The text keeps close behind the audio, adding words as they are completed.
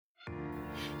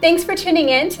Thanks for tuning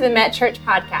in to the Met Church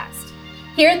podcast.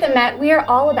 Here at the Met, we are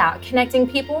all about connecting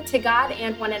people to God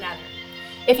and one another.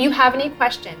 If you have any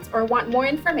questions or want more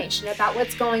information about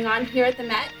what's going on here at the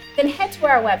Met, then head to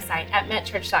our website at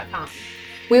metchurch.com.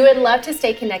 We would love to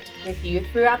stay connected with you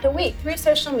throughout the week through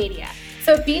social media,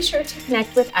 so be sure to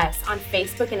connect with us on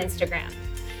Facebook and Instagram.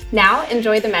 Now,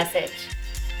 enjoy the message.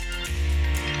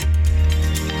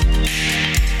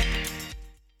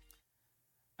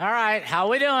 All right,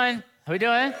 how we doing? How we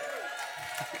doing?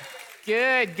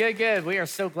 Good. We are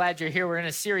so glad you're here. We're in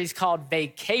a series called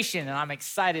Vacation, and I'm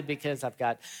excited because I've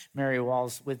got Mary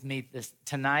Walls with me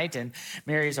tonight, and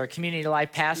Mary is our community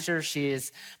life pastor. She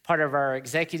is part of our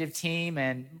executive team,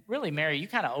 and really, Mary, you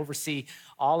kind of oversee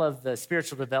all of the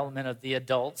spiritual development of the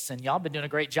adults, and y'all been doing a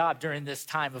great job during this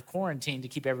time of quarantine to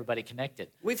keep everybody connected.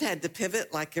 We've had to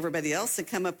pivot like everybody else and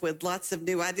come up with lots of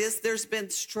new ideas. There's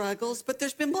been struggles, but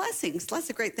there's been blessings.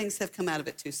 Lots of great things have come out of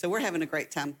it too. So we're having a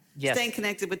great time. Yes. Staying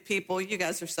connected with people. You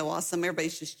guys are so awesome.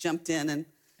 Everybody's just jumped in and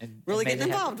really getting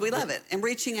involved. We love it. And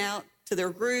reaching out to their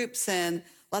groups, and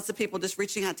lots of people just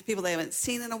reaching out to people they haven't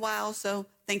seen in a while. So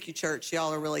thank you, church.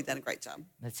 Y'all have really done a great job.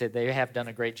 That's it. They have done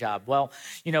a great job. Well,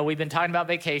 you know, we've been talking about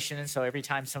vacation, and so every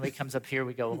time somebody comes up here,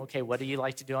 we go, okay, what do you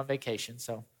like to do on vacation?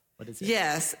 So what is it?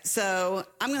 Yes. So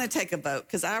I'm going to take a vote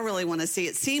because I really want to see.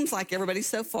 It seems like everybody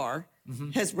so far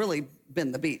has really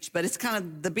been the beach, but it's kind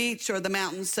of the beach or the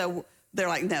mountains. So they're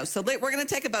like, no. So we're going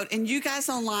to take a vote. And you guys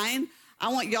online, I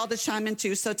want y'all to chime in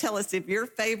too. So tell us if your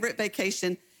favorite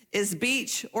vacation is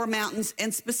beach or mountains,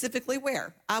 and specifically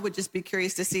where. I would just be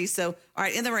curious to see. So, all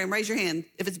right, in the room, raise your hand.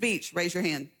 If it's beach, raise your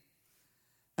hand.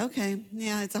 Okay,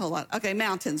 yeah, it's a whole lot. Okay,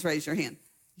 mountains, raise your hand.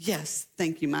 Yes,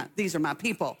 thank you. These are my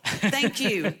people. Thank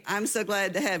you. I'm so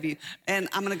glad to have you. And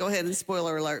I'm going to go ahead and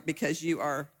spoiler alert because you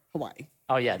are Hawaii.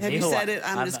 Oh, yeah. Have you said it?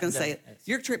 I'm just going to say it.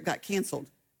 Your trip got canceled.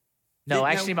 No,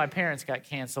 actually, my parents got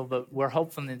canceled, but we're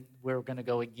hoping that we're going to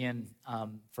go again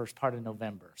first part of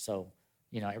November. So,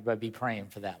 you know, everybody be praying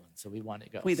for that one. So we want to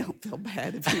go. We don't feel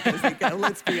bad if you guys go.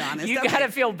 Let's be honest. You got to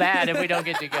feel bad if we don't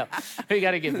get to go. We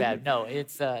got to get bad. No,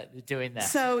 it's doing that.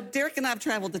 So Derek and I have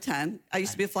traveled a ton. I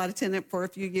used to be a flight attendant for a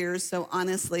few years. So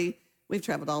honestly, we've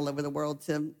traveled all over the world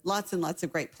to lots and lots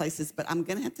of great places. But I'm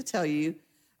going to have to tell you,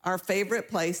 our favorite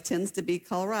place tends to be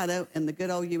Colorado and the good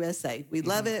old USA. We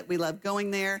love it. We love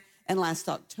going there. And last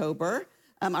October,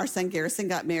 our son Garrison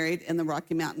got married in the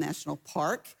Rocky Mountain National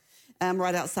Park,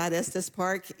 right outside Estes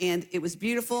Park. And it was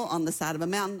beautiful on the side of a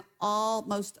mountain.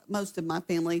 Most of my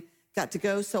family got to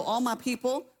go. So all my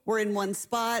people were in one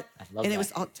spot. It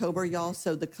was October, y'all.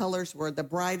 So the colors were the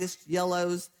brightest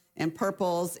yellows and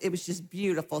purples. It was just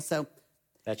beautiful. So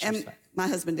my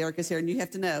husband Derek is here, and you have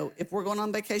to know, if we're going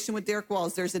on vacation with Derek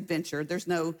Walls, there's adventure. There's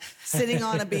no sitting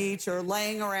on a beach or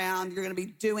laying around. You're going to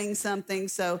be doing something.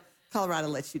 So Colorado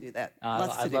lets you do that.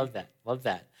 I love that. Love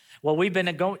that. Well, we've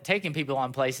been taking people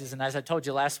on places, and as I told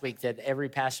you last week, that every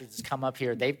pastor that's come up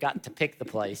here, they've got to pick the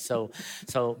place. So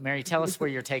Mary, tell us where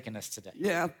you're taking us today.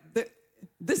 Yeah,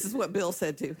 this is what Bill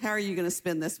said too. How are you going to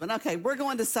spend this one? Okay, we're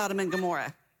going to Sodom and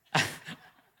Gomorrah.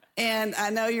 And I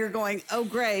know you're going, oh,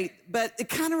 great, but it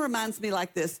kind of reminds me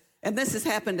like this. And this has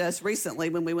happened to us recently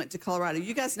when we went to Colorado.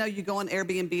 You guys know you go on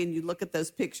Airbnb and you look at those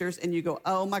pictures and you go,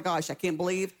 oh my gosh, I can't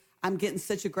believe I'm getting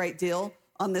such a great deal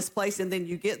on this place. And then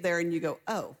you get there and you go,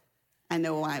 oh, I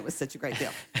know why it was such a great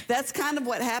deal. That's kind of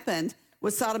what happened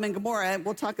with Sodom and Gomorrah.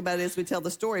 We'll talk about it as we tell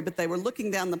the story, but they were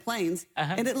looking down the plains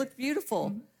and it looked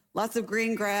beautiful. Lots of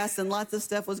green grass and lots of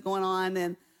stuff was going on.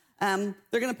 And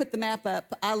they're going to put the map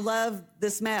up. I love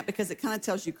this map because it kind of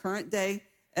tells you current day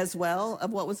as well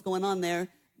of what was going on there.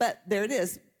 But there it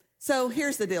is. So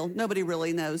here's the deal. Nobody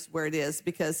really knows where it is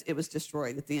because it was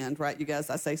destroyed at the end, right? You guys,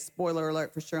 I say spoiler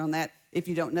alert for sure on that. If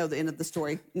you don't know the end of the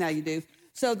story, now you do.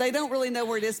 So they don't really know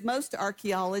where it is. Most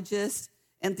archaeologists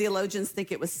and theologians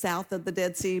think it was south of the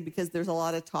Dead Sea because there's a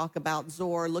lot of talk about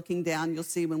Zoar looking down. You'll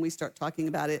see when we start talking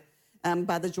about it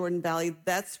by the Jordan Valley.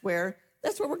 That's where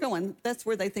we're going. That's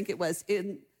where they think it was.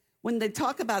 When they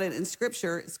talk about it in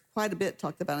Scripture, it's quite a bit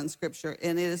talked about in Scripture,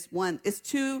 and it's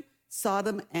two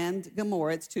Sodom and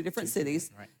Gomorrah. It's two different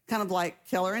cities, right. Kind of like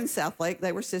Keller and Southlake.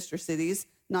 They were sister cities,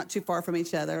 not too far from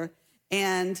each other,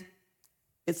 and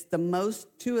it's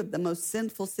two of the most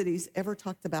sinful cities ever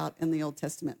talked about in the Old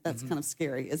Testament. That's kind of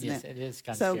scary, isn't it? Yes, it is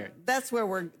kind of scary. So that's where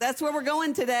we're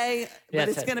going today, but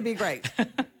it's going to be great.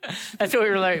 That's what we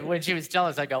were like when she was telling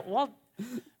us. I go, well,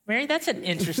 Mary, that's an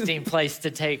interesting place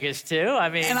to take us to. I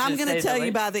mean, and I'm going to tell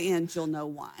you by the end, you'll know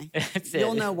why.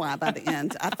 You'll know why by the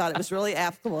end. I thought it was really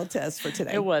applicable to us for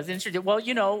today. It was interesting. Well,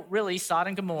 you know, really, Sodom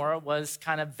and Gomorrah was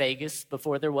kind of Vegas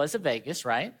before there was a Vegas,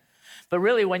 right? But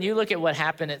really, when you look at what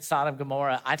happened at Sodom and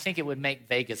Gomorrah, I think it would make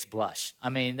Vegas blush. I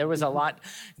mean, there was a lot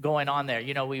going on there.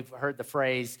 You know, we've heard the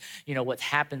phrase, you know, what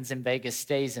happens in Vegas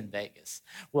stays in Vegas.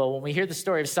 Well, when we hear the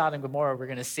story of Sodom and Gomorrah, we're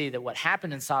going to see that what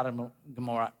happened in Sodom and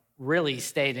Gomorrah really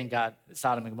stayed in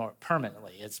Sodom and Gomorrah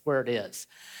permanently. It's where it is.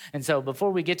 And so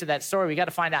before we get to that story, we got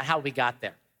to find out how we got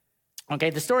there. Okay,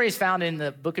 the story is found in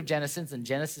the book of Genesis, and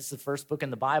Genesis is the first book in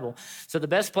the Bible. So the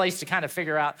best place to kind of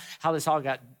figure out how this all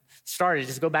got started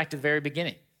is to go back to the very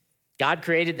beginning. God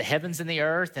created the heavens and the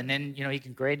earth, and then, you know,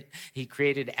 he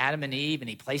created Adam and Eve, and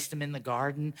he placed them in the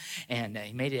garden, and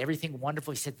he made everything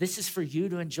wonderful. He said, this is for you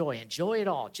to enjoy. Enjoy it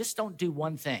all. Just don't do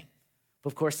one thing.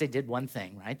 But of course, they did one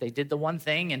thing, right? They did the one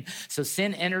thing, and so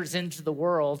sin enters into the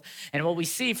world. And what we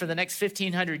see for the next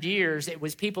 1,500 years, it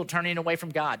was people turning away from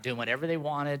God, doing whatever they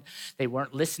wanted. They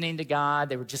weren't listening to God.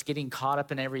 They were just getting caught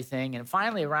up in everything. And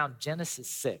finally, around Genesis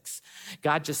 6,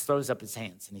 God just throws up his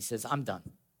hands, and he says, I'm done.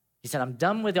 He said, I'm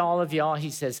done with all of y'all.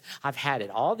 He says, I've had it.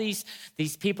 All these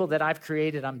people that I've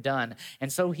created, I'm done.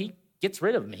 And so he gets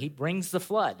rid of them. He brings the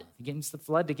flood. He brings the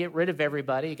flood to get rid of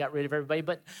everybody. He got rid of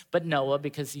everybody but Noah,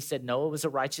 because he said Noah was a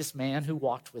righteous man who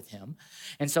walked with him.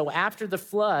 And so after the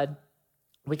flood,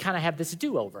 we kind of have this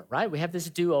do-over, right? We have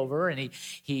this do-over, and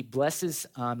he blesses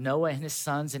Noah and his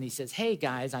sons, and he says, hey,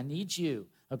 guys, I need you,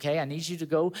 okay? I need you to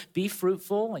go be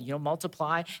fruitful and, you know,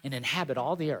 multiply and inhabit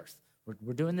all the earth.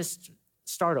 We're doing this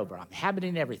start over. I'm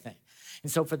inhabiting everything.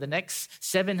 And so for the next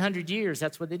 700 years,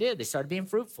 that's what they did. They started being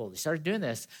fruitful. They started doing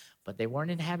this. But they weren't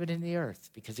inhabiting the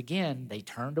earth because, again, they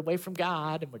turned away from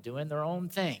God and were doing their own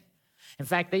thing. In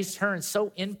fact, they turned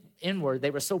so inward,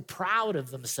 they were so proud of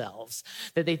themselves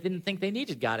that they didn't think they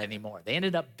needed God anymore. They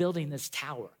ended up building this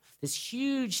tower, this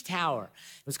huge tower.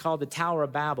 It was called the Tower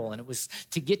of Babel, and it was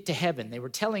to get to heaven. They were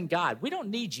telling God, we don't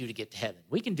need you to get to heaven.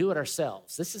 We can do it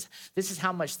ourselves. This is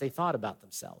how much they thought about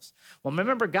themselves. Well,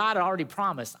 remember, God had already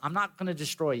promised, I'm not going to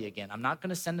destroy you again. I'm not going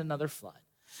to send another flood.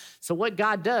 So what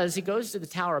God does, he goes to the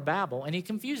Tower of Babel and he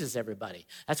confuses everybody.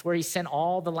 That's where he sent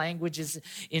all the languages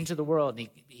into the world. And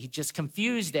he just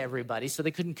confused everybody so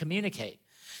they couldn't communicate.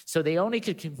 So they only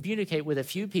could communicate with a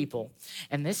few people.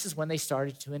 And this is when they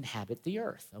started to inhabit the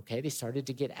earth, okay? They started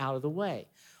to get out of the way.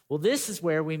 Well, this is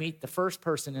where we meet the first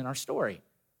person in our story.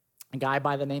 A guy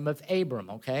by the name of Abram,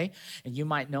 okay? And you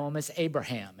might know him as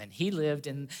Abraham. And he lived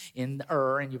in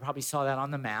Ur, and you probably saw that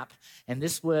on the map. And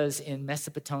this was in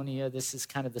Mesopotamia. This is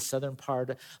kind of the southern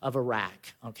part of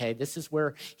Iraq, okay? This is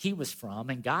where he was from.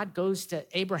 And God goes to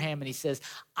Abraham and he says,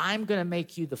 I'm going to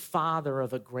make you the father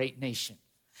of a great nation.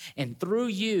 And through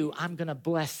you, I'm going to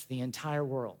bless the entire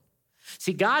world.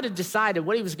 See, God had decided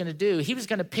what he was going to do. He was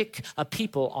going to pick a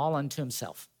people all unto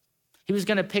himself. He was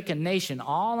going to pick a nation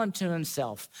all unto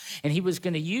himself, and he was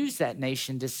going to use that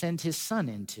nation to send his son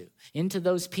into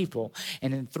those people.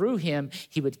 And then through him,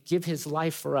 he would give his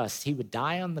life for us. He would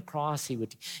die on the cross. He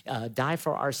would die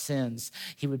for our sins.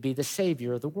 He would be the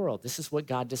savior of the world. This is what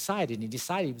God decided, and he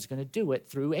decided he was going to do it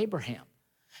through Abraham.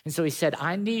 And so he said,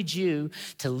 I need you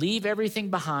to leave everything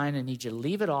behind. I need you to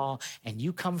leave it all, and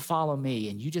you come follow me,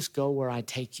 and you just go where I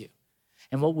take you.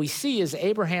 And what we see is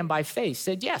Abraham, by faith,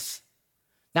 said yes.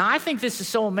 Now, I think this is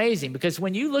so amazing because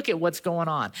when you look at what's going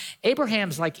on,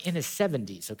 Abraham's like in his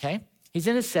 70s, okay? He's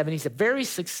in his 70s. He's a very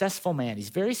successful man. He's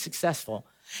very successful,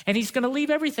 and he's going to leave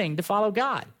everything to follow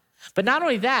God. But not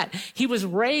only that, he was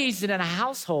raised in a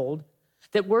household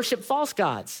that worshiped false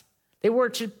gods. They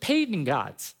worshiped pagan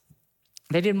gods.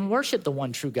 They didn't worship the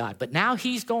one true God. But now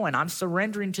he's going, I'm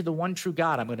surrendering to the one true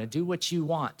God. I'm going to do what you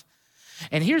want.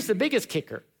 And here's the biggest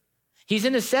kicker. He's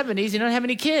in his 70s. He doesn't have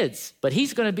any kids, but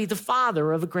he's going to be the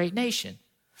father of a great nation.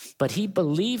 But he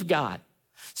believed God.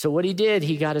 So what he did,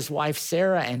 he got his wife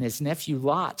Sarah and his nephew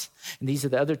Lot. And these are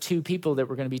the other two people that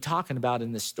we're going to be talking about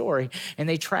in this story. And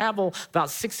they travel about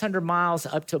 600 miles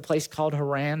up to a place called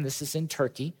Haran. This is in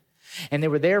Turkey. And they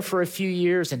were there for a few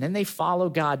years, and then they follow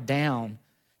God down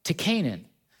to Canaan.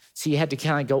 So you had to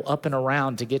kind of go up and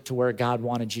around to get to where God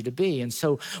wanted you to be. And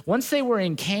so once they were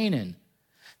in Canaan,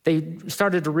 they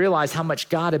started to realize how much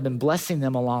God had been blessing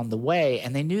them along the way,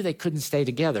 and they knew they couldn't stay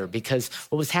together because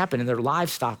what was happening, their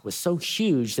livestock was so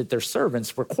huge that their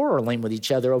servants were quarreling with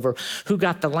each other over who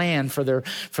got the land for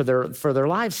their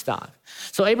livestock.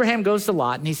 So Abraham goes to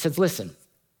Lot and he says, listen,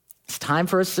 it's time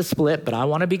for us to split, but I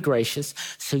want to be gracious.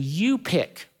 So you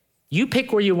pick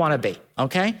where you want to be,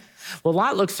 okay? Well,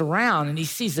 Lot looks around and he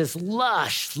sees this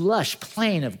lush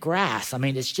plain of grass. I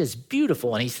mean, it's just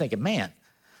beautiful. And he's thinking, man,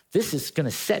 this is going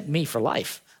to set me for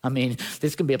life. I mean, this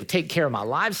is going to be able to take care of my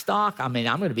livestock. I mean,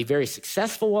 I'm going to be very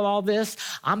successful with all this.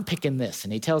 I'm picking this.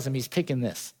 And he tells him he's picking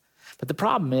this. But the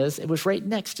problem is it was right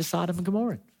next to Sodom and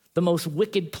Gomorrah, the most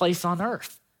wicked place on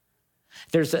earth.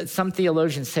 Some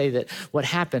theologians say that what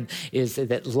happened is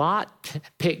that Lot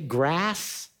picked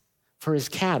grass for his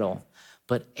cattle,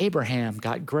 but Abraham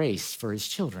got grace for his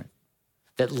children.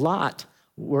 That Lot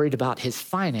worried about his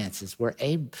finances, where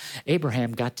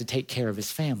Abraham got to take care of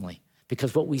his family.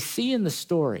 Because what we see in the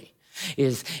story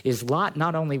is Lot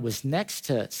not only was next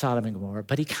to Sodom and Gomorrah,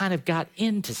 but he kind of got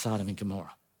into Sodom and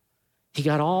Gomorrah. He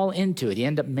got all into it. He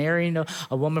ended up marrying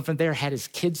a woman from there, had his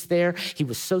kids there. He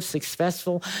was so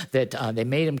successful that they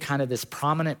made him kind of this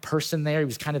prominent person there. He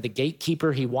was kind of the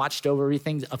gatekeeper. He watched over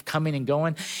everything of coming and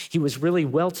going. He was really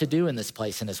well-to-do in this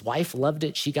place, and his wife loved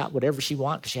it. She got whatever she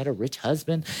wanted because she had a rich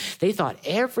husband. They thought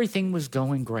everything was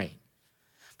going great.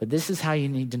 But this is how you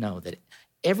need to know that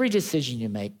every decision you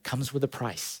make comes with a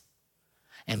price.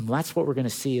 And that's what we're going to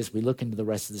see as we look into the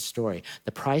rest of the story,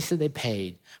 the price that they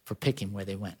paid for picking where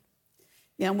they went.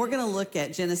 Yeah, and we're going to look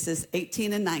at Genesis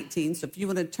 18 and 19. So if you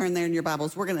want to turn there in your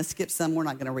Bibles, we're going to skip some. We're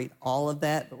not going to read all of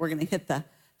that, but we're going to hit the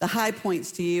high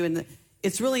points to you. And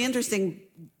it's really interesting,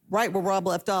 right where Rob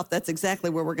left off, that's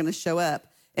exactly where we're going to show up.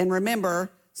 And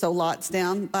remember, so Lot's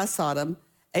down by Sodom.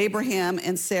 Abraham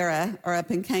and Sarah are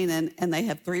up in Canaan, and they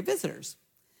have 3 visitors.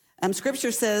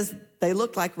 Scripture says they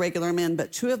looked like regular men,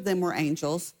 but 2 of them were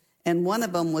angels, and one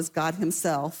of them was God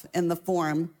himself in the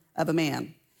form of a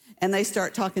man. And they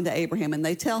start talking to Abraham, and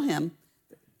they tell him,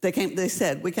 they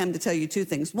said, we came to tell you 2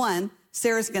 things. 1,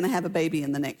 Sarah's going to have a baby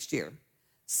in the next year.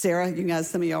 Sarah, you guys,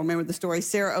 some of y'all remember the story.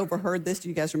 Sarah overheard this. Do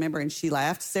you guys remember? And she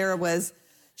laughed.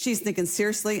 She's thinking,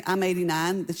 seriously, I'm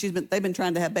 89. They've been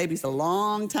trying to have babies a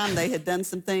long time. They had done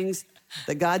some things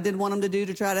that God didn't want them to do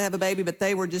to try to have a baby, but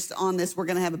they were just on this, we're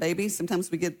going to have a baby. Sometimes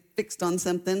we get fixed on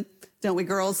something, don't we,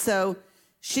 girls? So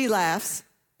she laughs.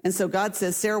 And so God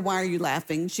says, Sarah, why are you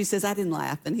laughing? She says, I didn't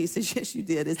laugh. And he says, yes, you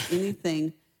did. Is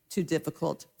anything too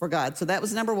difficult for God? So that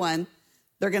was number 1.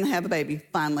 They're going to have a baby,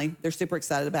 finally. They're super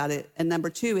excited about it. And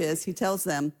number 2 is he tells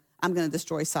them, I'm going to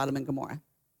destroy Sodom and Gomorrah.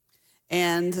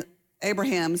 And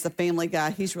Abraham's a family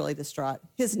guy. He's really distraught.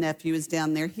 His nephew is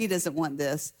down there. He doesn't want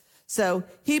this. So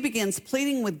he begins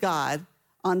pleading with God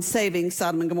on saving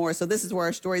Sodom and Gomorrah. So this is where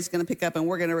our story is going to pick up, and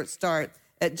we're going to start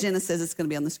at Genesis. It's going to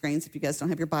be on the screens if you guys don't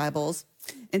have your Bibles.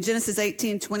 In Genesis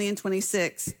 18, 20 and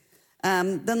 26,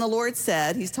 then the Lord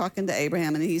said, he's talking to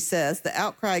Abraham, and he says, the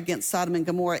outcry against Sodom and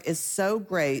Gomorrah is so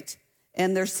great,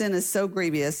 and their sin is so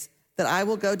grievous, that I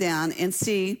will go down and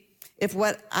see if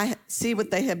what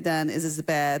they have done is as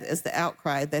bad as the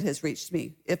outcry that has reached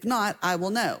me. If not, I will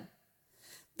know.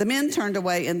 The men turned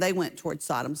away, and they went toward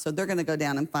Sodom, so they're going to go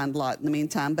down and find Lot in the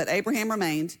meantime. But Abraham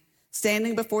remained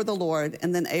standing before the Lord,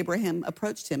 and then Abraham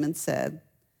approached him and said,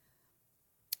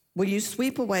 will you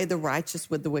sweep away the righteous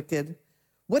with the wicked?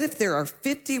 What if there are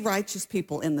 50 righteous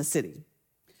people in the city?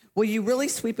 Will you really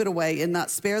sweep it away and not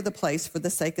spare the place for the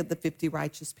sake of the 50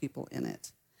 righteous people in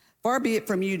it? Far be it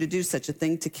from you to do such a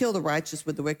thing, to kill the righteous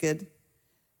with the wicked,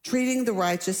 treating the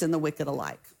righteous and the wicked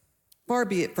alike. Far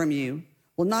be it from you.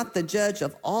 Will not the judge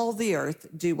of all the earth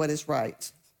do what is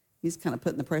right? He's kind of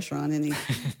putting the pressure on, isn't he?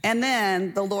 And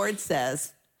then the Lord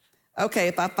says, okay,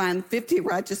 if I find 50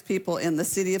 righteous people in the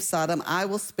city of Sodom, I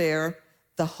will spare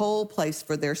the whole place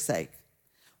for their sake.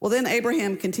 Well, then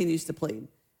Abraham continues to plead.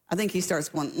 I think he starts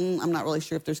going, I'm not really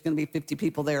sure if there's going to be 50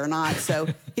 people there or not. So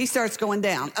he starts going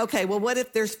down. Okay, well, what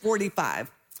if there's 45?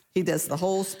 He does the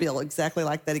whole spiel exactly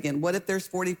like that again. What if there's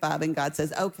 45? And God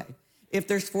says, okay, if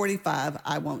there's 45,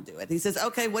 I won't do it. He says,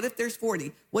 okay, what if there's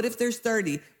 40? What if there's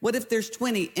 30? What if there's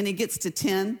 20? And he gets to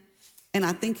 10. And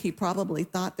I think he probably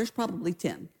thought there's probably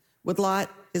 10. With Lot,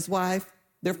 his wife,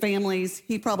 their families,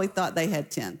 he probably thought they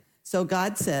had 10. So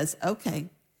God says, okay,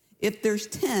 if there's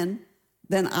 10,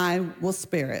 then I will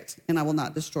spare it and I will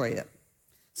not destroy it.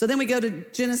 So then we go to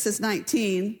Genesis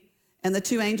 19, and the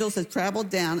 2 angels have traveled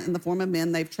down in the form of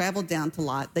men. They've traveled down to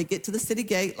Lot. They get to the city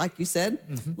gate, like you said.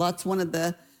 Mm-hmm. Lot's one of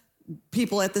the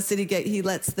people at the city gate. He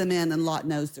lets them in, and Lot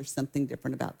knows there's something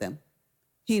different about them.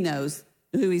 He knows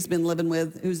who he's been living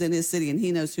with, who's in his city, and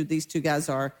he knows who these 2 guys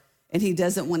are, and he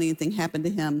doesn't want anything happen to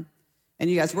him. And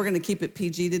you guys, we're going to keep it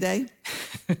PG today,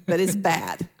 but it's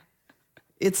bad.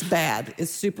 It's bad. It's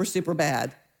super, super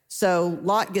bad. So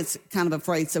Lot gets kind of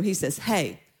afraid. So he says,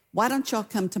 hey, why don't y'all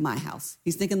come to my house?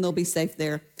 He's thinking they'll be safe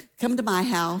there. Come to my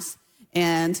house,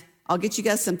 and I'll get you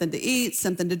guys something to eat,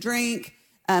 something to drink.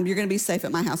 You're going to be safe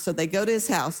at my house. So they go to his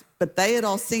house, but they had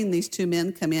all seen these 2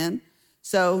 men come in.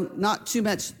 So not too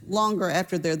much longer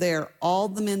after they're there, all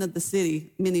the men of the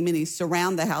city, many,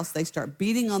 surround the house. They start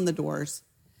beating on the doors,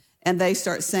 and they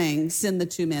start saying, send the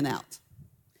 2 men out.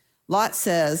 Lot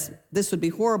says this would be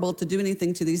horrible to do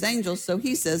anything to these angels. So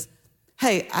he says,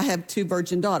 hey, I have 2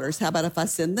 virgin daughters. How about if I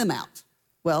send them out?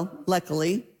 Well,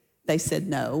 luckily, they said,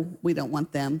 no, we don't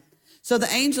want them. So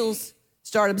the angels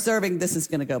start observing this is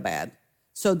going to go bad.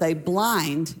 So they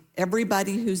blind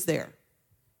everybody who's there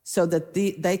so that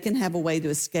they can have a way to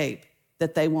escape,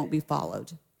 that they won't be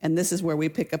followed. And this is where we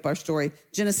pick up our story,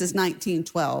 Genesis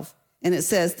 19:12. And it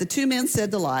says, the two men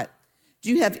said to Lot, do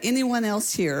you have anyone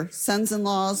else here,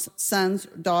 sons-in-laws, sons,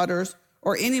 daughters,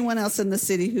 or anyone else in the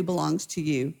city who belongs to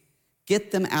you?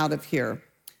 Get them out of here,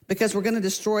 because we're going to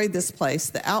destroy this place.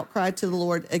 The outcry to the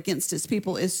Lord against his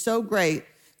people is so great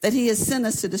that he has sent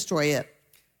us to destroy it.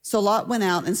 So Lot went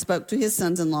out and spoke to his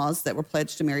sons-in-laws that were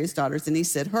pledged to marry his daughters, and he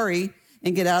said, hurry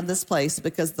and get out of this place,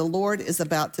 because the Lord is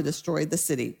about to destroy the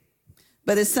city.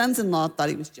 But his sons-in-law thought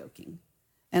he was joking.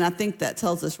 And I think that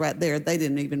tells us right there, they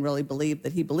didn't even really believe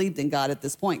that he believed in God at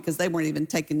this point, because they weren't even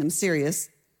taking them serious.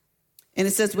 And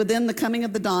it says, within the coming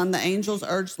of the dawn, the angels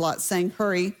urged Lot, saying,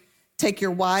 hurry, take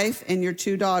your wife and your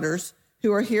two daughters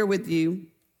who are here with you,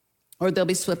 or they'll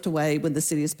be swept away when the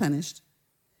city is punished.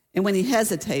 And when he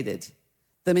hesitated,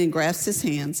 the man grasped his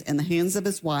hands and the hands of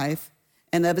his wife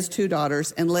and of his two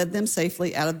daughters and led them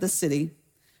safely out of the city,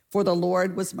 for the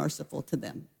Lord was merciful to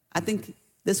them. I think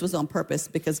this was on purpose,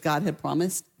 because God had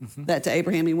promised that to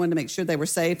Abraham. He wanted to make sure they were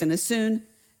safe. And as soon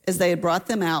as they had brought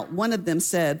them out, one of them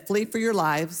said, flee for your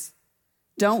lives.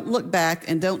 Don't look back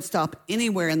and don't stop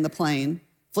anywhere in the plain.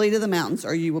 Flee to the mountains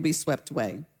or you will be swept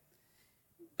away.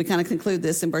 We kind of conclude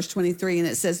this in verse 23, and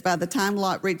it says, by the time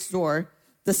Lot reached Zoar,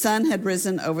 the sun had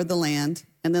risen over the land,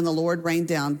 and then the Lord rained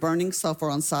down burning sulfur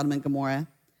on Sodom and Gomorrah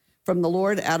from the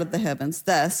Lord out of the heavens.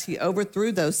 Thus he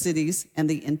overthrew those cities and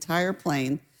the entire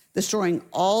plain, destroying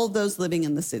all those living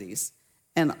in the cities,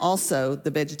 and also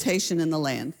the vegetation in the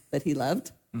land that he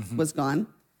loved was gone.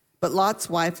 But Lot's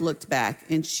wife looked back,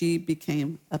 and she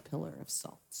became a pillar of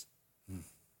salt.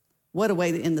 What a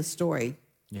way to end the story,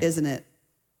 isn't it?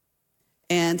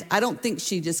 And I don't think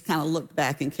she just kind of looked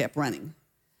back and kept running.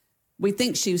 We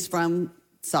think she was from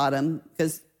Sodom,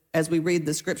 because as we read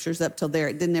the scriptures up till there,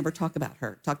 it didn't ever talk about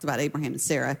her. It talked about Abraham and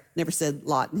Sarah, never said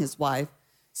Lot and his wife.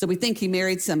 So we think he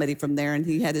married somebody from there, and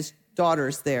he had his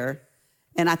daughters there.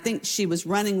 And I think she was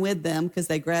running with them because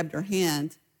they grabbed her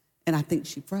hand, and I think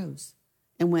she froze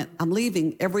and went, I'm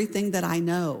leaving everything that I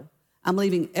know. I'm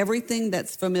leaving everything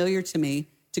that's familiar to me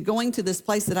to going to this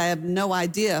place that I have no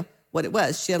idea what it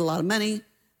was. She had a lot of money.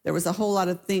 There was a whole lot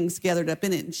of things gathered up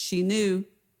in it, and she knew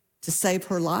to save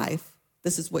her life,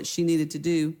 this is what she needed to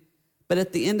do. But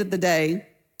at the end of the day,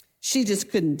 she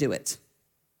just couldn't do it.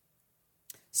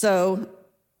 So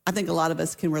I think a lot of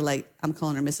us can relate. I'm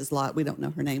calling her Mrs. Lot. We don't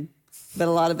know her name. But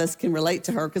a lot of us can relate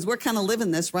to her, because we're kind of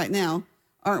living this right now,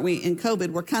 aren't we? In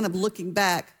COVID, we're kind of looking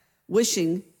back,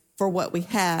 wishing for what we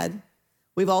had.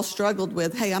 We've all struggled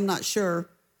with, hey, I'm not sure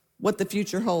what the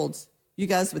future holds. You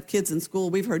guys with kids in school,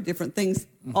 we've heard different things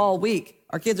all week.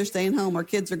 Our kids are staying home. Our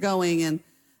kids are going.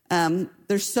 And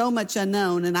there's so much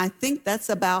unknown. And I think that's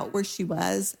about where she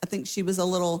was. I think she was a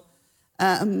little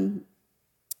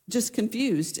just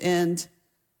confused and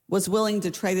was willing to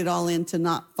trade it all in to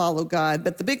not follow God.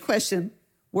 But the big question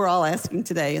we're all asking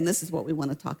today, and this is what we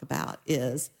want to talk about,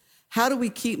 is how do we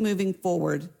keep moving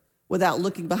forward without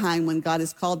looking behind when God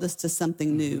has called us to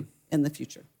something new in the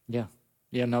future? Yeah.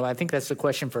 Yeah, no, I think that's the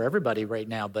question for everybody right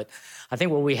now. But I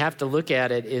think what we have to look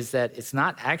at it is that it's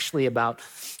not actually about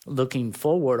looking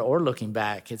forward or looking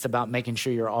back. It's about making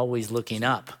sure you're always looking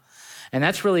up. And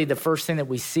that's really the first thing that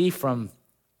we see from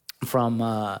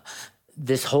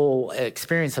this whole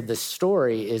experience of this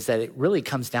story, is that it really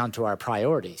comes down to our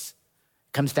priorities.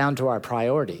 It comes down to our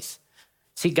priorities.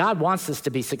 See, God wants us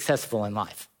to be successful in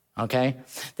life, okay?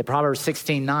 The Proverbs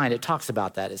 16:9, it talks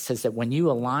about that. It says that when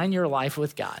you align your life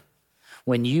with God,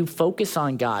 when you focus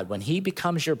on God, when he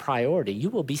becomes your priority,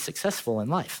 you will be successful in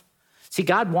life. See,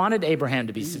 God wanted Abraham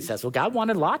to be successful. God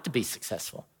wanted Lot to be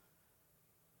successful.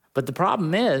 But the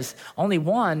problem is, only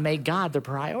one made God the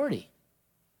priority.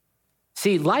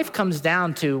 See, life comes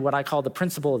down to what I call the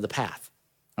principle of the path,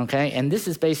 okay? And this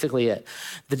is basically it.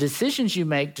 The decisions you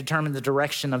make determine the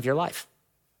direction of your life.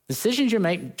 Decisions you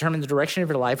make determine the direction of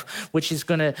your life, which is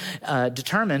going to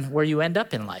determine where you end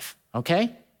up in life,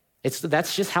 okay?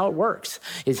 That's just how it works.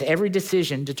 Is every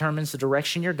decision determines the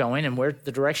direction you're going, and where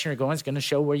the direction you're going is going to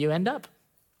show where you end up.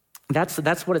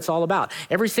 That's what it's all about.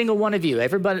 Every single one of you,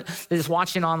 everybody that is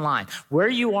watching online, where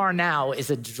you are now is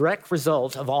a direct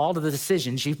result of all of the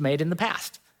decisions you've made in the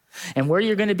past. And where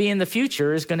you're going to be in the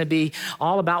future is going to be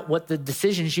all about what the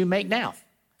decisions you make now.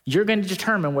 You're going to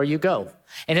determine where you go.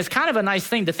 And it's kind of a nice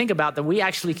thing to think about, that we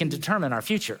actually can determine our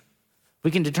future. We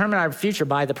can determine our future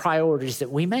by the priorities that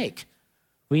we make.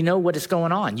 We know what is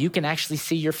going on. You can actually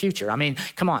see your future. I mean,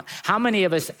 come on. How many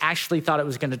of us actually thought it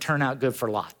was going to turn out good for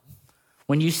Lot?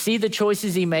 When you see the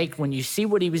choices he made, when you see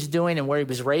what he was doing and where he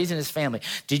was raising his family,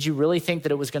 did you really think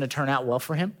that it was going to turn out well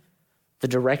for him? The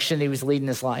direction he was leading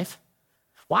his life?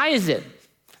 Why is it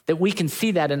that we can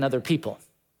see that in other people?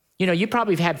 You know, you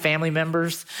probably have had family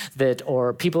members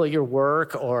or people at your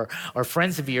work or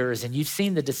friends of yours, and you've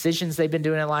seen the decisions they've been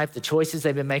doing in life, the choices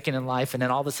they've been making in life, and then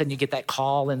all of a sudden you get that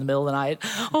call in the middle of the night,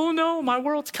 oh no, my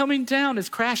world's coming down, it's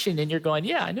crashing, and you're going,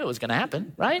 yeah, I knew it was gonna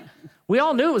happen, right? We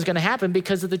all knew it was gonna happen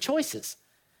because of the choices.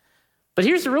 But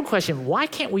here's the real question, why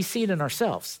can't we see it in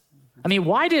ourselves? I mean,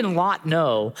 why didn't Lot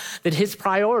know that his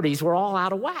priorities were all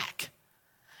out of whack?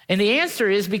 And the answer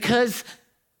is because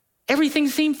everything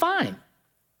seemed fine.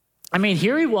 I mean,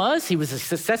 here he was a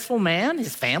successful man.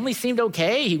 His family seemed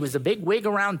okay. He was a big wig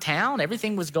around town.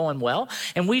 Everything was going well.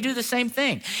 And we do the same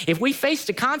thing. If we faced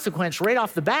a consequence right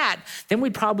off the bat, then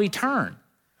we'd probably turn.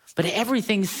 But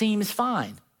everything seems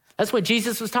fine. That's what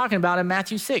Jesus was talking about in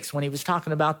Matthew 6 when he was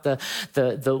talking about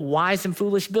the wise and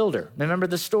foolish builder. Remember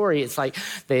the story? It's like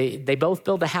they both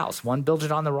built a house. One built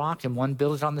it on the rock and one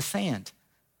built it on the sand.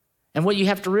 And what you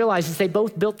have to realize is they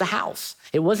both built the house.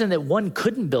 It wasn't that one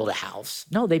couldn't build a house.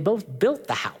 No, they both built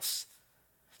the house.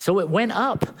 So it went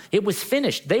up. It was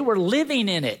finished. They were living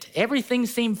in it. Everything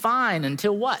seemed fine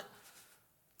until what?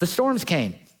 The storms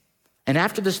came. And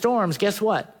after the storms, guess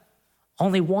what?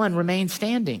 Only one remained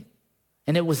standing.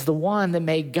 And it was the one that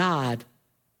made God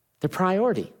the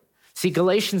priority. See,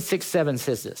 Galatians 6:7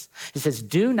 says this. It says,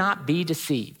 do not be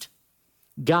deceived.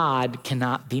 God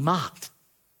cannot be mocked.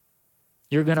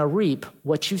 You're going to reap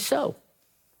what you sow.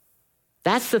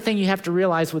 That's the thing you have to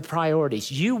realize with priorities.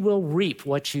 You will reap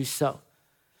what you sow.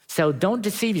 So don't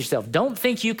deceive yourself. Don't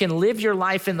think you can live your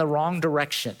life in the wrong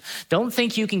direction. Don't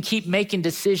think you can keep making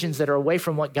decisions that are away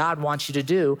from what God wants you to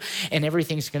do and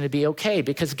everything's going to be okay,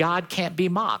 because God can't be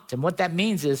mocked. And what that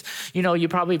means is, you know, you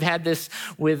probably have had this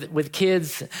with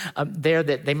kids there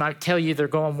that they might tell you they're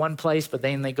going one place, but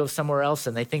then they go somewhere else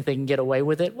and they think they can get away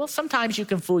with it. Well, sometimes you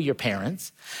can fool your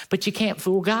parents, but you can't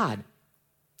fool God.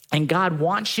 And God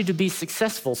wants you to be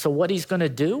successful. So what he's going to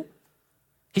do,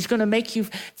 he's going to make you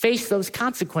face those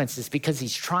consequences because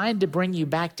he's trying to bring you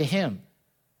back to him.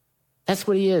 That's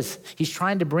what he is. He's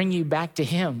trying to bring you back to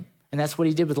him. And that's what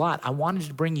he did with Lot. I wanted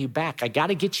to bring you back. I got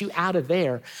to get you out of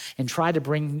there and try to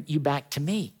bring you back to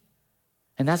me.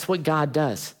 And that's what God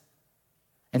does.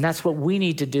 And that's what we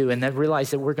need to do. And then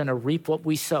realize that we're going to reap what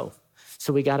we sow.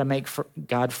 So we got to make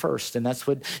God first. And that's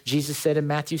what Jesus said in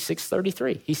Matthew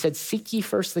 6:33. He said, seek ye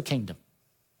first the kingdom.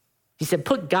 He said,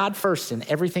 put God first in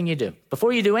everything you do.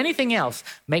 Before you do anything else,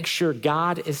 make sure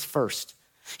God is first.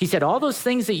 He said, all those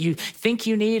things that you think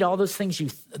you need, all those things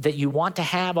that you want to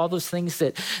have, all those things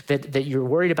that you're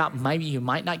worried about, maybe you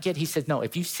might not get. He said, no,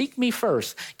 if you seek me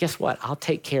first, guess what? I'll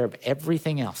take care of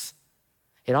everything else.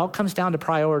 It all comes down to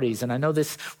priorities. And I know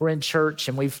we're in church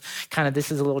and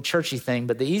this is a little churchy thing,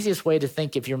 but the easiest way to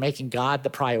think if you're making God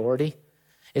the priority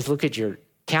is look at your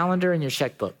calendar and your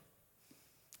checkbook.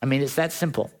 I mean, it's that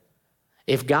simple.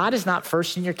 If God is not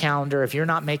first in your calendar, if you're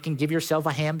not give yourself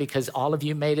a hand because all of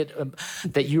you made it,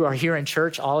 that you are here in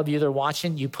church, all of you that are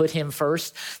watching, you put him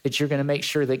first, that you're going to make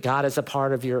sure that God is a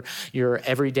part of your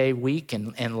everyday week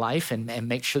and life and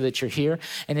make sure that you're here.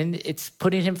 And then it's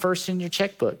putting him first in your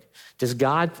checkbook. Does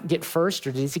God get first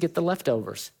or does he get the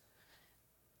leftovers?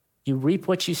 You reap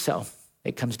what you sow.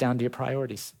 It comes down to your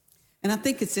priorities. And I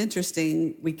think it's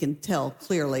interesting, we can tell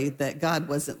clearly that God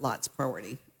wasn't Lot's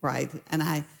priority, right? And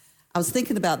I was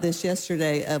thinking about this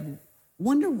yesterday of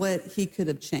wonder what he could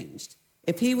have changed.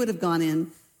 If he would have gone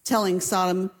in telling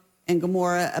Sodom and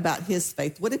Gomorrah about his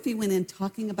faith, what if he went in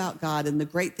talking about God and the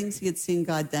great things he had seen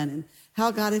God done and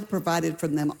how God had provided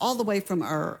from them all the way from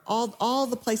all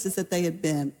the places that they had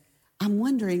been. I'm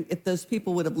wondering if those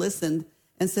people would have listened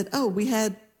and said, oh, we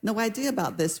had no idea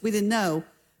about this. We didn't know,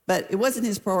 but it wasn't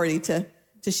his priority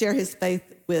to share his faith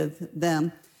with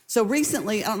them. So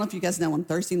recently, I don't know if you guys know, on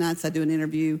Thursday nights, I do an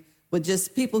interview with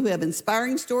just people who have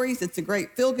inspiring stories. It's a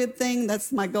great feel-good thing.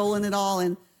 That's my goal in it all.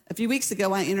 And a few weeks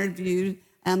ago, I interviewed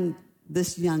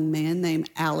this young man named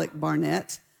Alec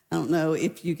Barnett. I don't know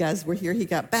if you guys were here. He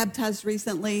got baptized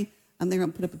recently. They're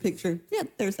going to put up a picture. Yeah,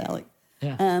 there's Alec.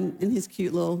 Yeah. And his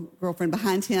cute little girlfriend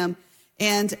behind him.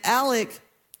 And Alec,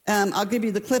 I'll give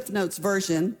you the Cliff Notes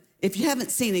version. If you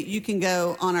haven't seen it, you can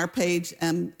go on our page.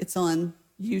 It's on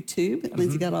YouTube. Mm-hmm.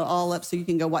 Lindsay got it all up, so you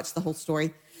can go watch the whole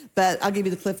story. But I'll give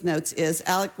you the Cliff Notes.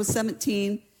 Alec was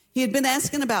 17. He had been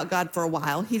asking about God for a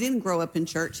while. He didn't grow up in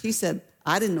church. He said,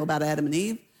 I didn't know about Adam and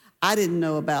Eve. I didn't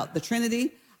know about the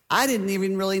Trinity. I didn't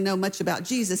even really know much about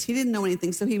Jesus. He didn't know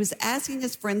anything. So he was asking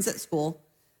his friends at school,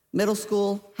 middle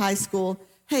school, high school,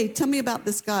 hey, tell me about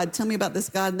this God. Tell me about this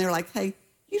God. And they're like, hey,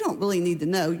 you don't really need to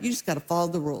know. You just got to follow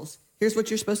the rules. Here's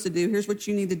what you're supposed to do. Here's what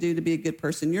you need to do to be a good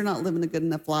person. You're not living a good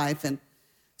enough life. And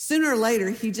sooner or later,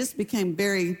 he just became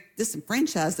very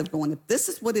disenfranchised of going, if this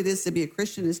is what it is to be a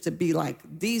Christian, is to be like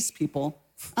these people,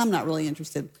 I'm not really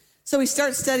interested. So he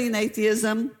starts studying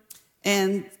atheism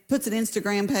and puts an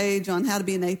Instagram page on how to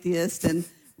be an atheist and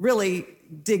really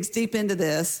digs deep into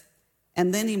this.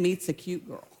 And then he meets a cute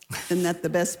girl. Isn't that the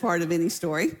best part of any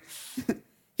story?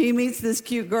 He meets this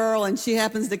cute girl, and she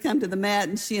happens to come to the mat,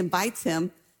 and she invites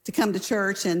him to come to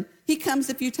church. And he comes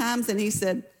a few times, and he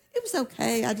said, it was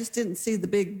okay. I just didn't see the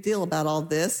big deal about all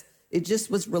this. It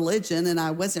just was religion, and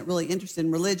I wasn't really interested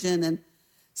in religion. And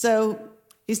so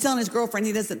he's telling his girlfriend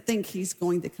he doesn't think he's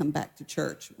going to come back to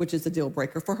church, which is a deal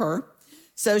breaker for her.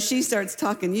 So she starts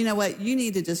talking, you know what, you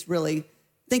need to just really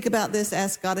think about this,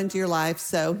 ask God into your life.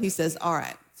 So he says, all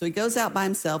right. So he goes out by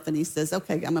himself and he says,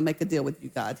 okay, I'm going to make a deal with you,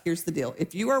 God. Here's the deal.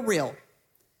 If you are real,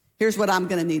 here's what I'm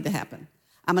going to need to happen.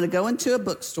 I'm going to go into a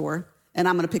bookstore and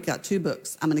I'm going to pick out 2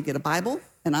 books. I'm going to get a Bible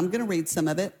and I'm going to read some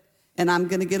of it, and I'm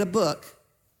going to get a book.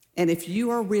 And if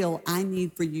you are real, I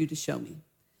need for you to show me.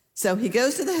 So he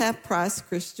goes to the half-price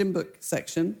Christian book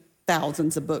section,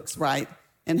 thousands of books, right?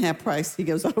 And half price, he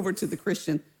goes over to the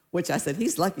Christian, which I said,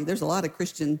 he's lucky. There's a lot of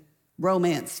Christian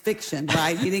romance fiction,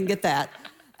 right? He didn't get that.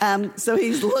 So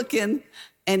he's looking,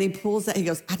 and he pulls out, he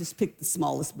goes, I just picked the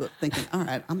smallest book, thinking, all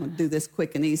right, I'm going to do this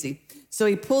quick and easy. So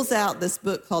he pulls out this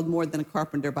book called More Than a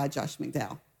Carpenter by Josh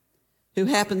McDowell, who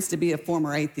happens to be a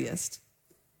former atheist,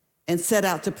 and set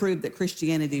out to prove that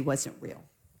Christianity wasn't real.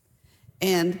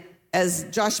 And as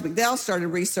Josh McDowell started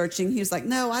researching, he was like,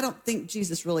 no, I don't think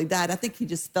Jesus really died. I think he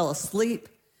just fell asleep,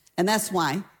 and that's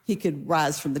why he could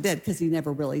rise from the dead, because he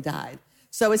never really died.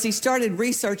 So as he started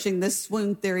researching this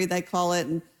swoon theory, they call it,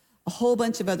 and a whole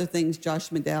bunch of other things, Josh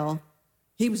McDowell,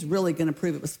 he was really going to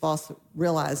prove it was false,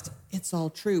 realized it's all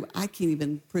true. I can't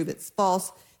even prove it's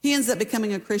false. He ends up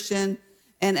becoming a Christian,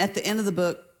 and at the end of the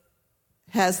book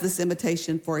has this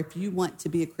invitation for, if you want to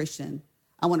be a Christian,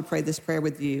 I want to pray this prayer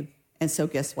with you. And so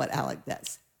guess what Alec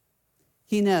does?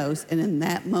 He knows, and in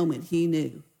that moment, he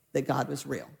knew that God was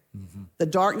real. Mm-hmm. The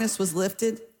darkness was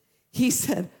lifted. He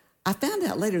said, I found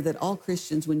out later that all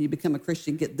Christians, when you become a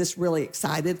Christian, get this really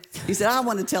excited. He said, I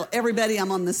want to tell everybody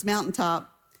I'm on this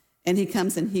mountaintop. And he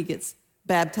comes and he gets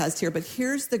baptized here. But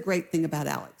here's the great thing about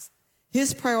Alex.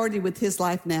 His priority with his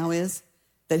life now is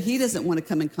that he doesn't want to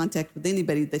come in contact with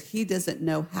anybody that he doesn't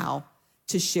know how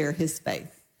to share his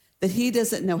faith, that he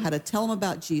doesn't know how to tell them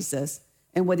about Jesus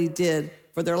and what he did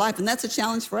for their life. And that's a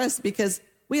challenge for us, because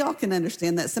we all can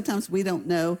understand that sometimes we don't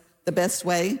know the best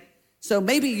way. So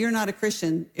maybe you're not a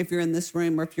Christian if you're in this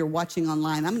room, or if you're watching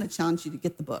online. I'm going to challenge you to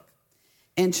get the book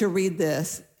and to read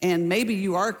this. And maybe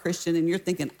you are a Christian and you're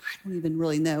thinking, I don't even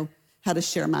really know how to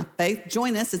share my faith.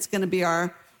 Join us. It's going to be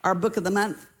our book of the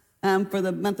month for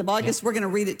the month of August. Yep. We're going to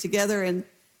read it together and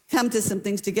come to some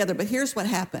things together. But here's what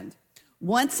happened.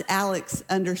 Once Alex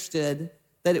understood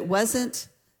that it wasn't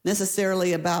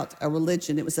necessarily about a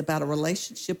religion, it was about a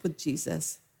relationship with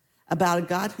Jesus, about a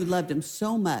God who loved him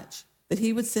so much that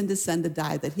he would send his son to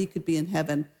die, that he could be in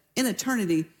heaven in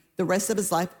eternity the rest of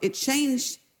his life. It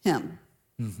changed him,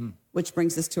 which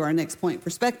brings us to our next point,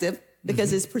 perspective,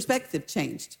 because his perspective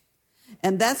changed.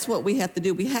 And that's what we have to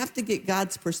do. We have to get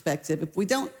God's perspective. If we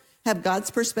don't have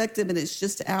God's perspective and it's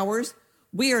just ours,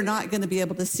 we are not going to be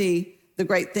able to see the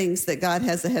great things that God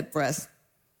has ahead for us.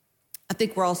 I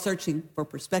think we're all searching for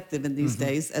perspective in these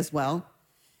days as well.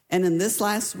 And in this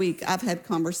last week, I've had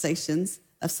conversations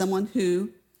of someone who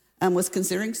was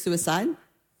considering suicide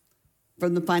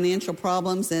from the financial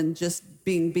problems and just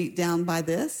being beat down by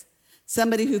this.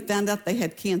 Somebody who found out they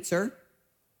had cancer,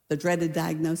 the dreaded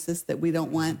diagnosis that we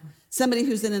don't want. Somebody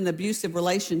who's in an abusive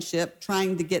relationship,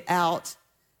 trying to get out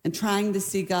and trying to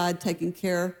see God taking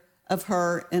care of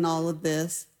her in all of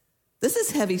this. This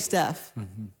is heavy stuff.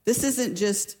 This isn't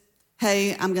just,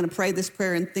 hey, I'm going to pray this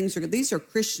prayer and things are good. These are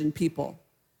Christian people.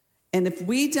 And if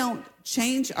we don't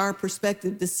change our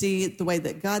perspective to see it the way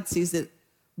that God sees it,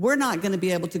 we're not going to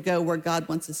be able to go where God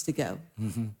wants us to go.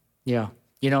 Yeah.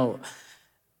 You know,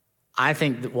 I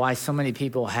think that why so many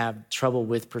people have trouble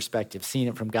with perspective, seeing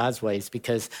it from God's ways,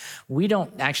 because we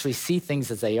don't actually see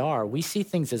things as they are. We see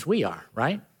things as we are,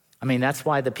 right? I mean, that's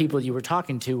why the people you were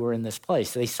talking to were in this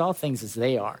place. They saw things as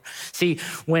they are. See,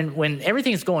 when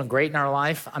everything's going great in our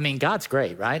life, I mean, God's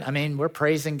great, right? I mean, we're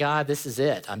praising God. This is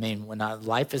it. I mean, when our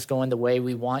life is going the way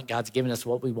we want, God's giving us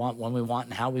what we want, when we want,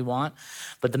 and how we want.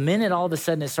 But the minute all of a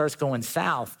sudden it starts going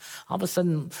south, all of a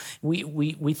sudden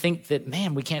we think that,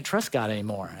 man, we can't trust God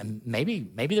anymore. And maybe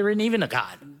there isn't even a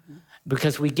God.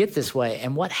 Because we get this way.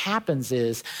 And what happens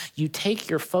is you take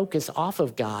your focus off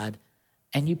of God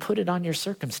and you put it on your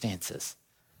circumstances.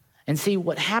 And see,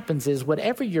 what happens is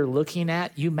whatever you're looking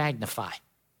at, you magnify.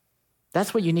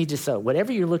 That's what you need to sow.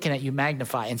 Whatever you're looking at, you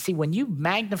magnify. And see, when you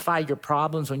magnify your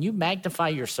problems, when you magnify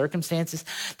your circumstances,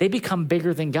 they become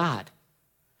bigger than God.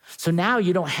 So now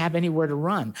you don't have anywhere to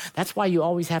run. That's why you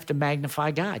always have to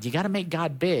magnify God. You got to make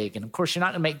God big. And of course, you're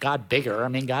not going to make God bigger. I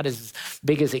mean, God is as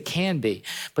big as it can be,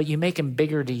 but you make him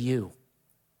bigger to you.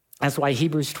 That's why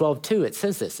Hebrews 12:2, it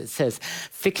says this. It says,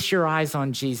 fix your eyes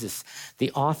on Jesus,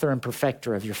 the author and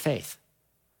perfecter of your faith.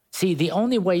 See, the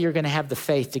only way you're going to have the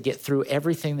faith to get through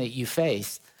everything that you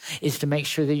face is to make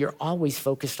sure that you're always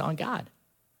focused on God.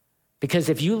 Because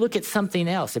if you look at something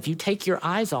else, if you take your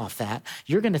eyes off that,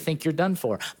 you're going to think you're done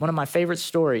for. One of my favorite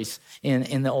stories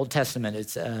in the Old Testament,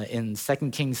 it's in 2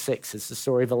 Kings 6. It's the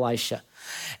story of Elisha.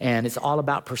 And it's all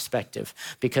about perspective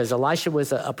because Elisha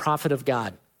was a prophet of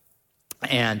God.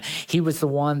 And he was the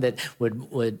one that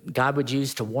God would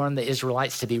use to warn the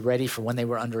Israelites to be ready for when they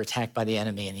were under attack by the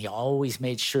enemy. And he always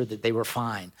made sure that they were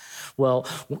fine. Well,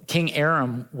 King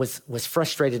Aram was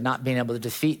frustrated not being able to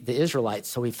defeat the Israelites.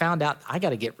 So he found out, I got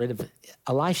to get rid of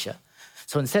Elisha.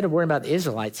 So instead of worrying about the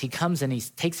Israelites, he comes and he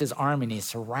takes his army and he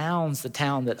surrounds the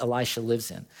town that Elisha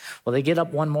lives in. Well, they get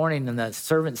up one morning and the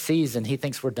servant sees and he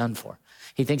thinks we're done for.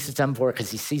 He thinks it's done for because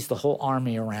he sees the whole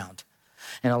army around.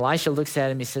 And Elisha looks at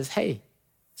him and he says, hey,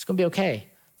 it's going to be okay.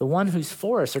 The one who's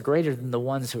for us are greater than the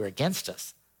ones who are against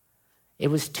us. It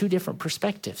was two different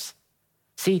perspectives.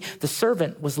 See, the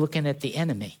servant was looking at the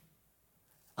enemy.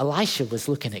 Elisha was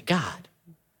looking at God.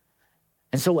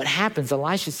 And so what happens,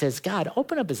 Elisha says, God,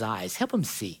 open up his eyes. Help him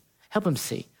see. Help him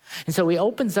see. And so he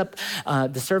opens up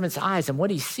the servant's eyes, and what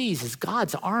he sees is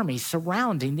God's army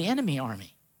surrounding the enemy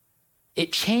army.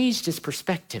 It changed his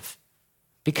perspective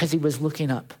because he was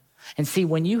looking up. And see,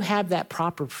 when you have that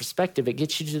proper perspective, it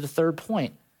gets you to the third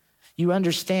point. You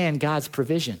understand God's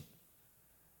provision.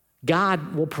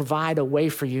 God will provide a way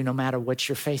for you no matter what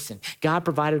you're facing. God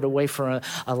provided a way for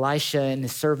Elisha and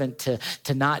his servant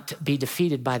to not be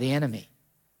defeated by the enemy.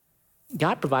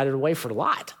 God provided a way for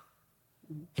Lot.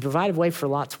 He provided a way for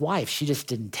Lot's wife. She just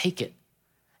didn't take it.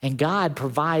 And God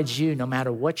provides you no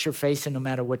matter what you're facing, no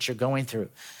matter what you're going through.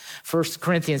 1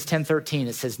 Corinthians 10:13,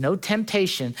 it says, no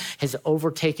temptation has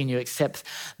overtaken you except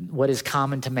what is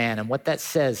common to man. And what that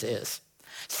says is,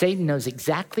 Satan knows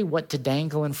exactly what to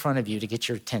dangle in front of you to get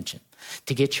your attention,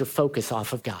 to get your focus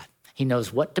off of God. He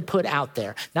knows what to put out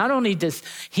there. Not only does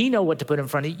he know what to put in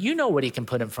front of you, you know what he can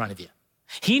put in front of you.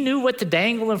 He knew what to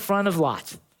dangle in front of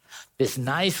Lot. This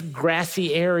nice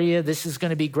grassy area, this is going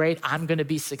to be great. I'm going to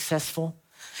be successful.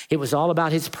 It was all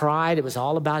about his pride. It was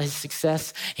all about his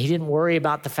success. He didn't worry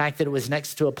about the fact that it was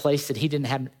next to a place that he didn't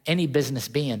have any business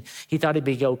being. He thought he'd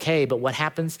be okay, but what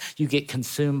happens? You get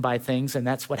consumed by things, and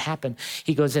that's what happened.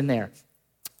 He goes in there.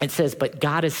 It says, but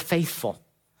God is faithful.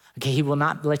 Okay, he will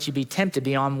not let you be tempted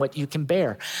beyond what you can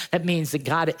bear. That means that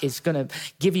God is going to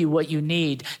give you what you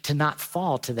need to not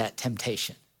fall to that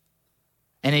temptation.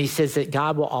 And he says that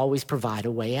God will always provide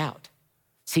a way out.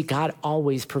 See, God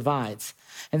always provides.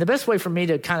 And the best way for me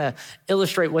to kind of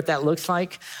illustrate what that looks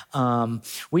like,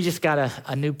 we just got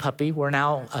a new puppy. We're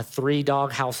now a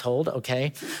 3-dog household,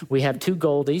 okay? We have 2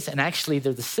 Goldies, and actually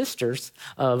they're the sisters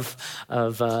of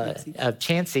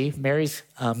Chansey, Mary's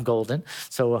golden.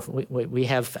 So we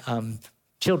have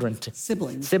children.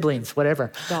 Siblings,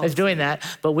 whatever. I was doing that.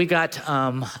 But we got,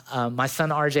 my son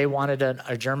RJ wanted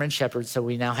a German Shepherd, so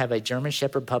we now have a German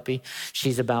Shepherd puppy.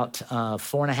 She's about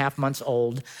 4.5 months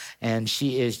old, and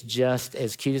she is just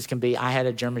as cute as can be. I had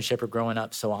a German Shepherd growing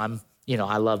up, so I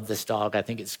love this dog. I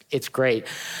think it's great,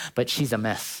 but she's a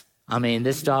mess. I mean,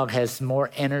 this dog has more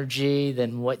energy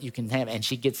than what you can have, and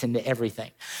she gets into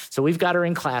everything. So we've got her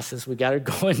in classes. We got her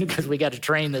going because we got to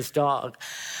train this dog.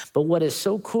 But what is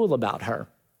so cool about her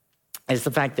is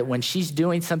the fact that when she's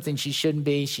doing something she shouldn't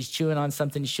be, she's chewing on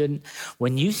something she shouldn't,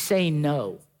 when you say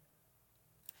no,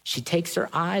 she takes her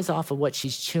eyes off of what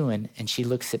she's chewing and she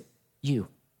looks at you.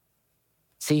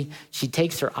 See, she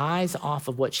takes her eyes off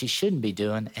of what she shouldn't be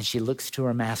doing and she looks to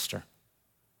her master.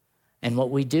 And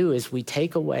what we do is we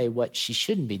take away what she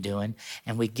shouldn't be doing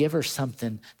and we give her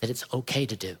something that it's okay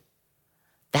to do.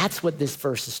 That's what this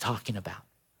verse is talking about.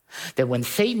 That when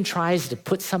Satan tries to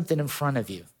put something in front of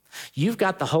you, you've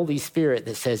got the Holy Spirit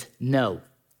that says no.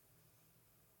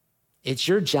 It's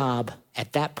your job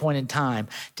at that point in time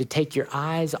to take your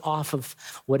eyes off of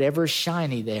whatever's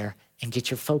shiny there and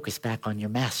get your focus back on your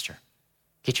master.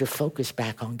 Get your focus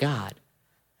back on God.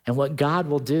 And what God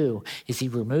will do is he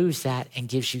removes that and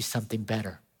gives you something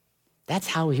better. That's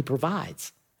how he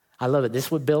provides. I love it. This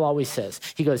is what Bill always says.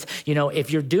 He goes,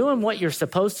 if you're doing what you're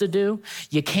supposed to do,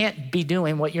 you can't be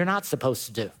doing what you're not supposed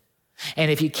to do.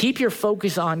 And if you keep your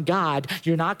focus on God,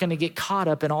 you're not going to get caught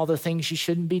up in all the things you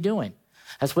shouldn't be doing.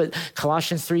 That's what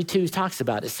Colossians 3:2 talks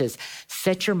about. It says,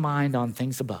 set your mind on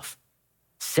things above.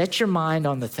 Set your mind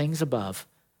on the things above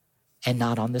and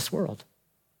not on this world.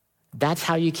 That's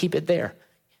how you keep it there.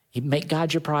 You make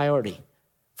God your priority.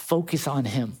 Focus on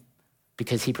him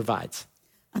because he provides.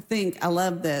 I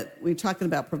love that we're talking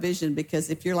about provision, because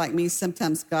if you're like me,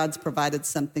 sometimes God's provided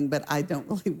something, but I don't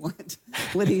really want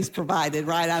what he's provided,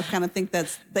 right? I kind of think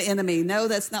that's the enemy. No,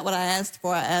 that's not what I asked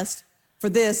for. I asked for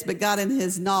this, but God in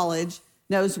his knowledge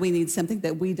knows we need something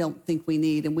that we don't think we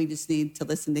need, and we just need to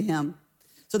listen to him.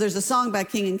 So there's a song by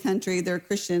King and Country. They're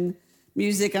Christian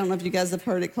music. I don't know if you guys have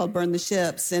heard it, called Burn the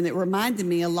Ships. And it reminded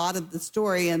me a lot of the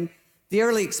story. And the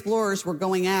early explorers were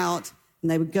going out, and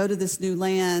they would go to this new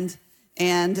land,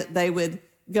 and they would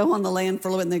go on the land for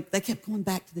a little bit, and they kept going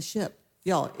back to the ship.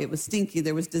 Y'all, it was stinky.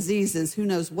 There was diseases. Who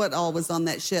knows what all was on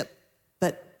that ship.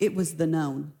 But it was the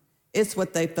known. It's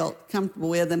what they felt comfortable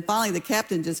with. And finally, the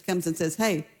captain just comes and says,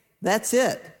 hey, that's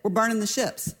it. We're burning the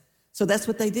ships. So that's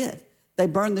what they did. They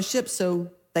burned the ships, so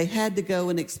they had to go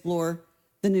and explore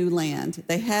the new land.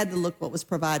 They had to look what was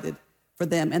provided for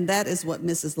them. And that is what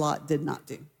Mrs. Lot did not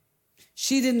do.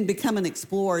 She didn't become an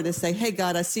explorer to say, hey,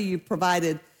 God, I see you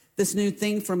provided this new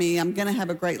thing for me. I'm going to have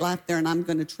a great life there, and I'm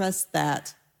going to trust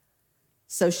that.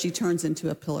 So she turns into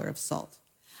a pillar of salt.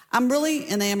 I'm really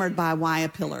enamored by why a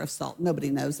pillar of salt. Nobody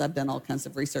knows. I've done all kinds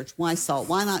of research. Why salt?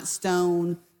 Why not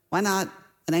stone? Why not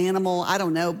an animal? I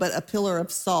don't know, but a pillar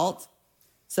of salt.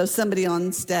 So somebody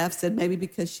on staff said maybe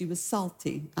because she was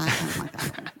salty.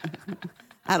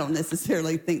 I don't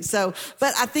necessarily think so.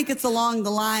 But I think it's along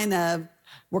the line of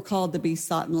we're called to be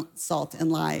salt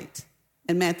and light.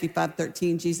 In Matthew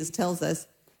 5:13, Jesus tells us,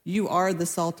 you are the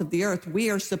salt of the earth. We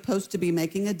are supposed to be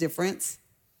making a difference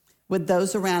with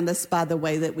those around us by the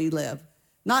way that we live.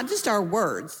 Not just our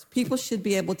words. People should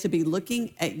be able to be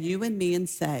looking at you and me and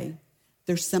say,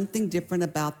 there's something different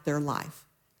about their life.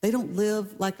 They don't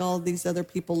live like all these other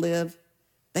people live.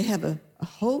 They have a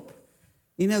hope.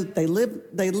 You know, they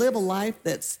live a life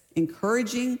that's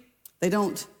encouraging. They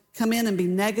don't come in and be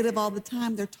negative all the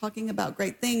time. They're talking about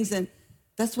great things. And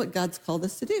that's what God's called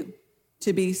us to do,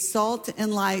 to be salt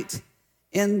and light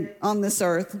on this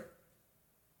earth.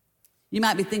 You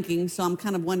might be thinking, so I'm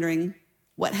kind of wondering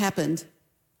what happened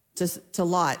to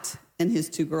Lot and his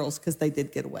two girls, because they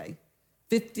did get away.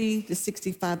 50 to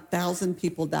 65,000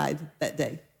 people died that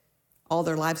day. All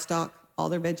their livestock, all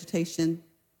their vegetation.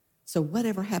 So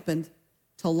whatever happened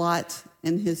to Lot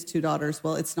and his two daughters,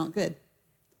 well, it's not good.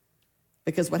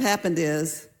 Because what happened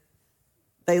is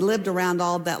they lived around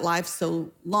all that life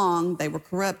so long, they were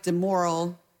corrupt,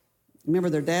 immoral. Remember,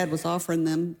 their dad was offering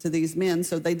them to these men,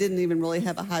 so they didn't even really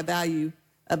have a high value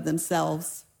of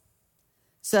themselves.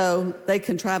 So they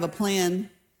contrive a plan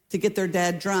to get their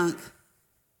dad drunk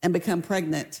and become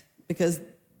pregnant, because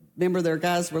remember, their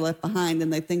guys were left behind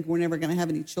and they think we're never going to have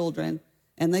any children.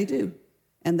 And they do.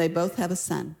 And they both have a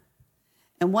son.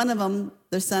 And one of them,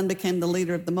 their son became the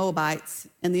leader of the Moabites.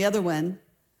 And the other one,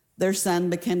 their son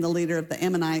became the leader of the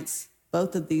Ammonites.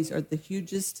 Both of these are the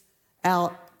hugest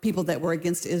people that were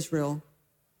against Israel.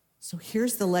 So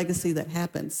here's the legacy that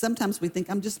happened. Sometimes we think,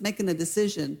 I'm just making a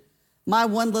decision. My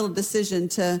one little decision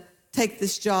to take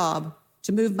this job,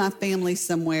 to move my family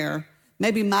somewhere,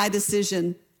 maybe my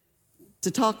decision to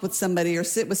talk with somebody or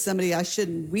sit with somebody I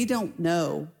shouldn't. We don't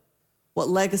know what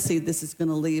legacy this is going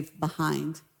to leave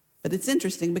behind. But it's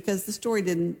interesting because the story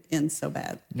didn't end so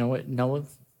bad. No,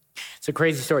 it's a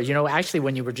crazy story. You know, actually,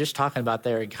 when you were just talking about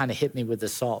there, it kind of hit me with the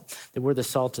salt, that we're the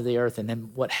salt of the earth. And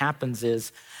then what happens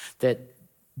is that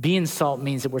being salt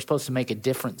means that we're supposed to make a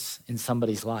difference in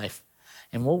somebody's life.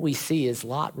 And what we see is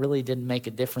Lot really didn't make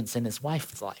a difference in his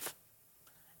wife's life.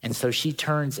 And so she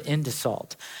turns into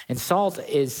salt. And salt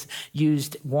is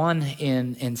used, one,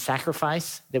 in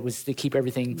sacrifice. That was to keep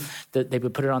everything, that they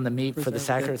would put it on the meat for the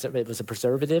sacrifice. It was a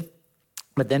preservative.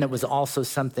 But then it was also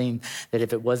something that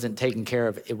if it wasn't taken care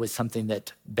of, it was something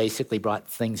that basically brought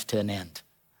things to an end.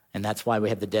 And that's why we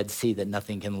have the Dead Sea, that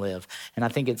nothing can live. And I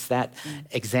think it's that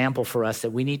example for us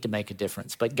that we need to make a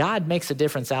difference. But God makes a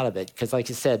difference out of it. Because like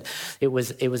you said, it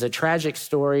was a tragic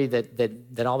story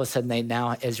that all of a sudden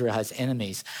now Israel has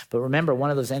enemies. But remember, one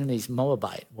of those enemies,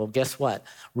 Moabite. Well, guess what?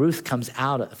 Ruth comes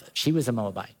out of it. She was a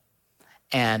Moabite.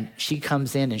 And she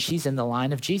comes in and she's in the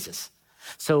line of Jesus.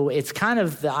 So it's kind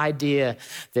of the idea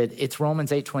that it's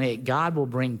Romans 8:28. God will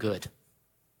bring good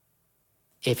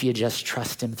if you just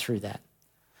trust him through that.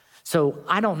 So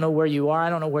I don't know where you are. I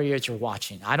don't know where you're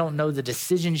watching. I don't know the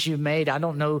decisions you've made. I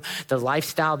don't know the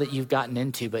lifestyle that you've gotten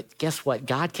into. But guess what?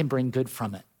 God can bring good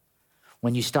from it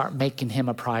when you start making him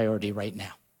a priority right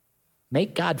now.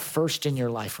 Make God first in your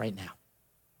life right now.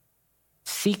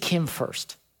 Seek him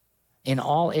first in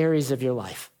all areas of your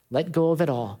life. Let go of it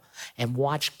all and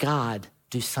watch God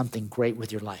do something great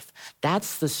with your life.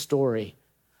 That's the story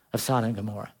of Sodom and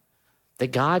Gomorrah.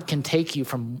 That God can take you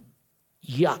from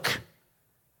yuck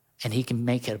and he can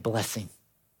make it a blessing.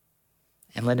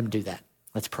 And let him do that.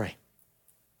 Let's pray.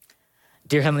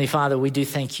 Dear Heavenly Father, we do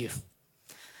thank you.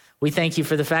 We thank you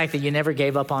for the fact that you never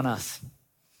gave up on us.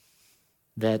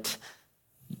 That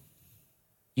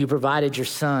you provided your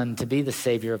son to be the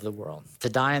Savior of the world, to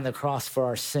die on the cross for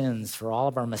our sins, for all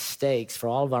of our mistakes, for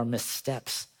all of our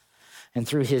missteps. And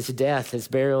through his death, his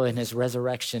burial, and his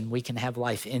resurrection, we can have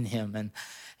life in him.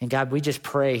 And God, we just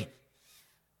pray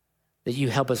that you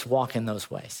help us walk in those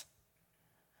ways.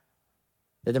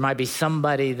 That there might be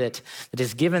somebody that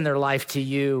has given their life to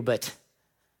you, but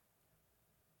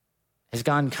has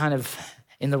gone kind of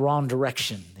in the wrong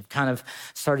direction. They've kind of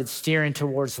started steering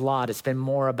towards Lot. It's been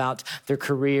more about their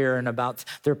career and about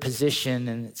their position,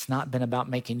 and it's not been about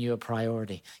making you a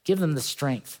priority. Give them the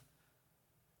strength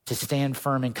to stand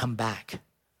firm and come back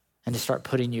and to start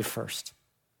putting you first,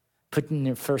 putting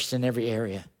you first in every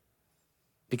area,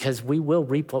 because we will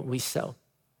reap what we sow.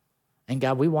 And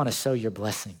God, we want to sow your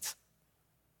blessings.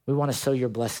 We want to sow your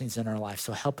blessings in our life.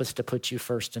 So help us to put you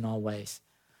first in all ways.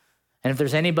 And if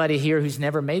there's anybody here who's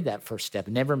never made that first step,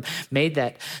 never made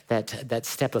that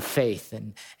step of faith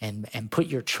and put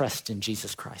your trust in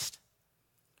Jesus Christ,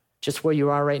 just where you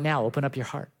are right now, open up your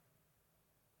heart.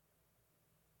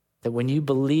 That when you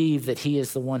believe that he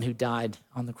is the one who died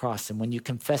on the cross, and when you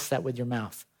confess that with your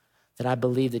mouth, that I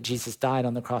believe that Jesus died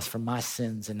on the cross for my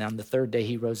sins, and on the third day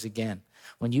he rose again.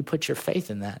 When you put your faith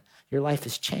in that, your life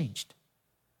is changed.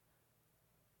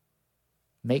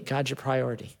 Make God your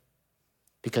priority.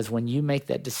 Because when you make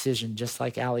that decision, just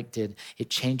like Alec did, it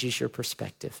changes your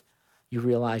perspective. You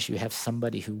realize you have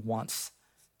somebody who wants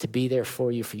to be there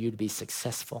for you to be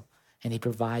successful, and he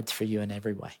provides for you in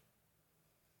every way.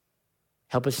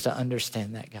 Help us to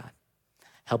understand that, God.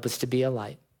 Help us to be a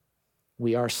light.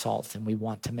 We are salt, and we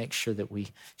want to make sure that we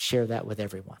share that with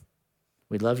everyone.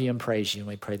 We love you and praise you, and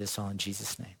we pray this all in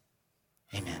Jesus' name.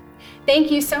 Amen. Thank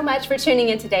you so much for tuning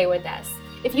in today with us.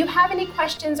 If you have any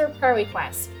questions or prayer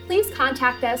requests, please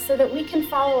contact us so that we can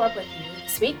follow up with you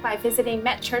this week by visiting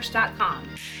metchurch.com.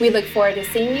 We look forward to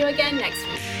seeing you again next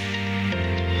week.